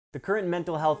The current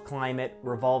mental health climate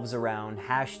revolves around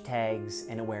hashtags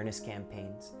and awareness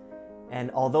campaigns.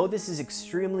 And although this is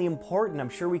extremely important, I'm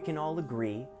sure we can all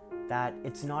agree that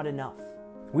it's not enough.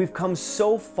 We've come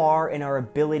so far in our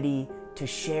ability to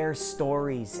share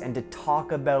stories and to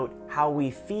talk about how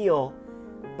we feel,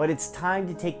 but it's time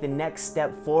to take the next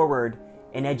step forward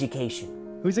in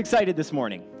education. Who's excited this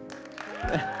morning?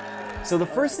 So the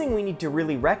first thing we need to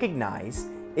really recognize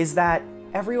is that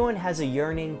everyone has a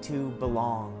yearning to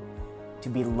belong, to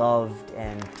be loved,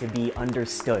 and to be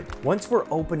understood. Once we're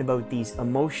open about these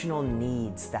emotional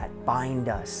needs that bind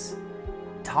us,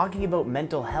 talking about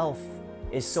mental health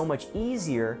is so much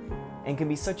easier and can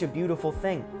be such a beautiful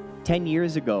thing. 10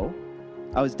 years ago,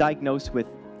 I was diagnosed with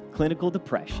clinical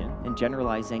depression and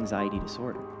generalized anxiety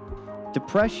disorder.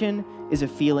 Depression is a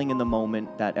feeling in the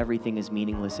moment that everything is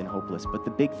meaningless and hopeless, but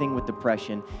the big thing with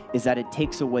depression is that it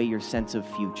takes away your sense of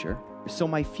future. So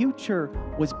my future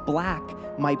was black,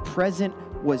 my present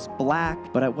was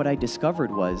black, but what I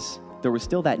discovered was there was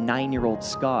still that 9-year-old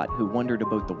Scott who wondered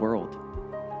about the world.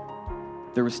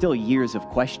 There were still years of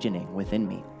questioning within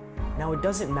me. Now, it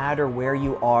doesn't matter where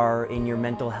you are in your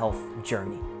mental health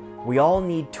journey. We all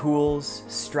need tools,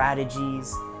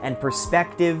 strategies, and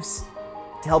perspectives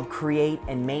to help create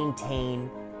and maintain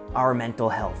our mental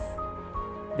health.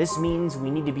 This means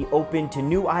we need to be open to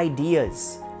new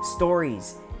ideas,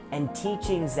 stories, and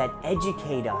teachings that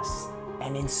educate us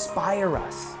and inspire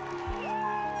us.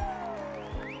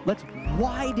 Let's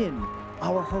widen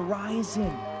our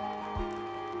horizon.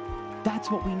 That's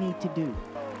what we need to do.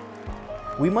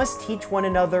 We must teach one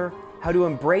another how to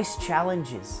embrace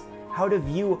challenges, how to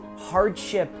view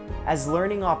hardship as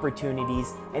learning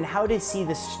opportunities, and how to see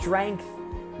the strength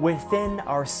within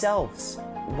ourselves.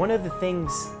 One of the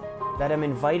things that I'm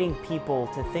inviting people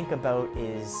to think about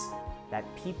is that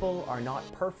people are not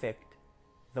perfect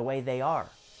the way they are.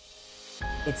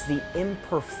 It's the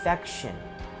imperfection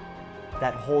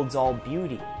that holds all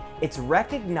beauty. It's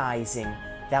recognizing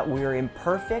that we're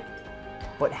imperfect,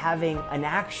 but having an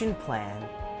action plan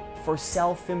for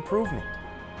self-improvement.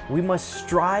 We must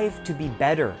strive to be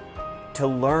better, to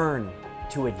learn,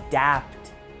 to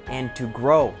adapt, and to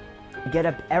grow. Get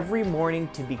up every morning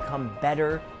to become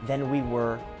better than we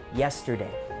were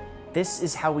yesterday. This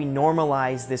is how we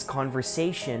normalize this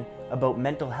conversation about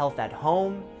mental health at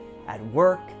home, at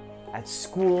work, at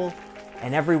school,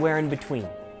 and everywhere in between.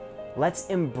 Let's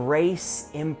embrace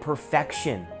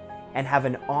imperfection and have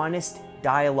an honest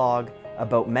dialogue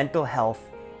about mental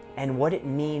health and what it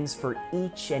means for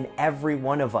each and every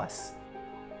one of us.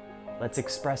 Let's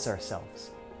express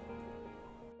ourselves.